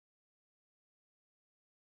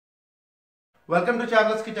Welcome to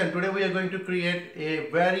Charles Kitchen. Today we are going to create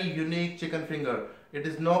a very unique chicken finger. It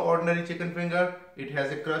is no ordinary chicken finger. It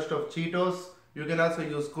has a crust of Cheetos. You can also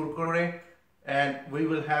use Kurkure, and we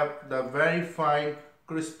will have the very fine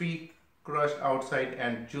crispy crust outside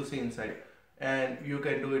and juicy inside, and you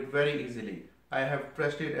can do it very easily. I have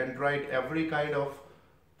pressed it and tried every kind of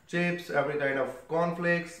chips, every kind of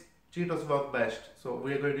cornflakes. Cheetos work best, so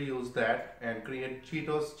we are going to use that and create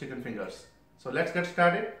Cheetos chicken fingers. So let's get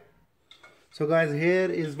started. So guys,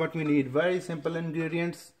 here is what we need. Very simple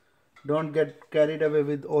ingredients. Don't get carried away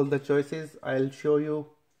with all the choices. I'll show you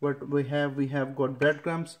what we have. We have got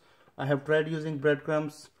breadcrumbs. I have tried using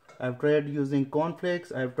breadcrumbs. I've tried using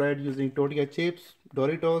cornflakes. I've tried using tortilla chips,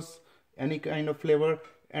 Doritos, any kind of flavor,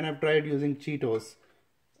 and I've tried using Cheetos.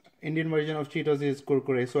 Indian version of Cheetos is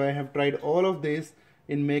Kurkure. So I have tried all of this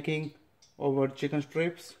in making our chicken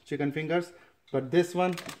strips, chicken fingers. But this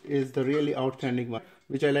one is the really outstanding one,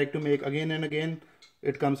 which I like to make again and again.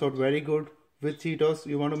 It comes out very good with Cheetos.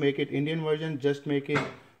 You want to make it Indian version, just make it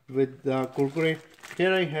with the Kurkure.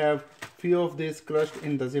 Here I have few of this crushed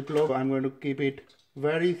in the Ziploc. I'm going to keep it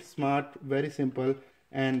very smart, very simple.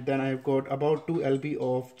 And then I've got about 2 lb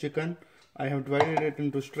of chicken. I have divided it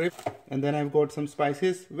into strips. And then I've got some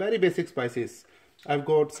spices, very basic spices. I've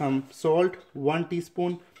got some salt, 1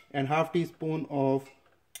 teaspoon and half teaspoon of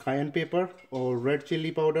cayenne pepper or red chili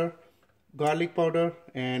powder, garlic powder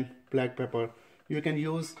and black pepper. You can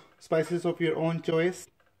use spices of your own choice.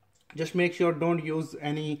 Just make sure don't use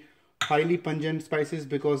any highly pungent spices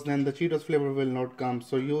because then the Cheetos flavor will not come.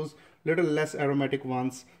 So use little less aromatic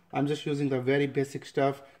ones. I'm just using the very basic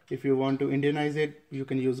stuff. If you want to Indianize it, you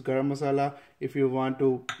can use garam masala. If you want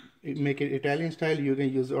to make it Italian style, you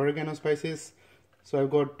can use oregano spices. So I've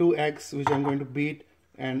got 2 eggs which I'm going to beat,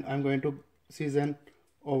 and I'm going to season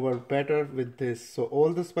our batter with this. So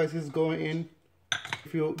all the spices go in.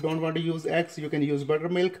 If you don't want to use eggs, you can use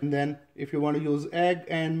buttermilk, and then if you want to use egg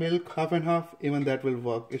and milk half and half, even that will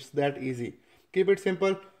work. It's that easy. Keep it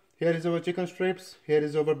simple. Here is our chicken strips. Here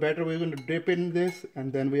is our batter. We're going to dip in this,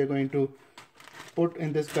 and then we are going to put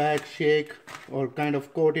in this bag, shake or kind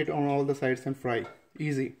of coat it on all the sides and fry.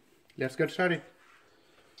 Easy. Let's get started.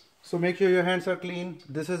 So make sure your hands are clean.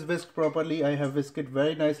 This is whisked properly. I have whisked it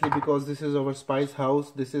very nicely because this is our spice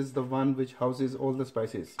house. This is the one which houses all the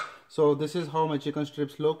spices. So this is how my chicken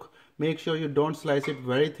strips look. Make sure you don't slice it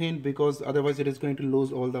very thin because otherwise it is going to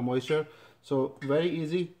lose all the moisture. So very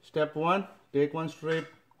easy. Step 1, take 1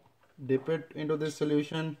 strip, dip it into this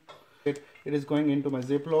solution. It is going into my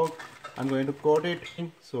Ziploc. I'm going to coat it.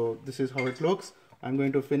 So this is how it looks. I'm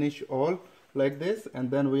going to finish all like this,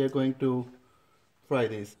 and then we are going to fry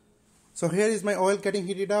this. So here is my oil getting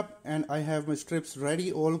heated up, and I have my strips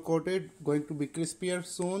ready, all coated, going to be crispier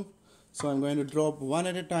soon. So I'm going to drop one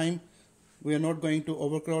at a time. We are not going to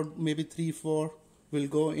overcrowd, maybe 3-4 will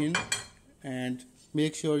go in, and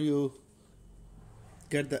make sure you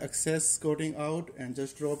get the excess coating out and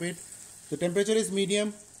just drop it. The temperature is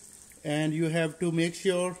medium, and you have to make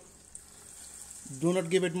sure do not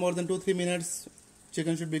give it more than 2-3 minutes.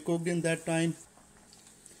 Chicken should be cooked in that time.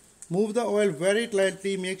 Move the oil very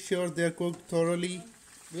lightly, make sure they are cooked thoroughly.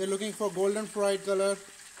 We are looking for golden fried color.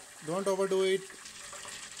 Don't overdo it.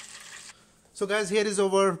 So guys, here is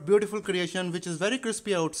our beautiful creation, which is very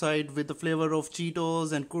crispy outside with the flavor of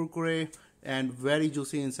Cheetos and Kurkure and very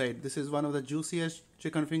juicy inside. This is one of the juiciest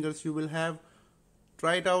chicken fingers you will have.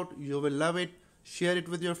 Try it out, you will love it. Share it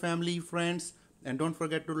with your family, friends, and don't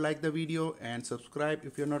forget to like the video and subscribe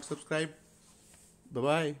if you're not subscribed.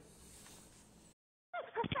 Bye-bye.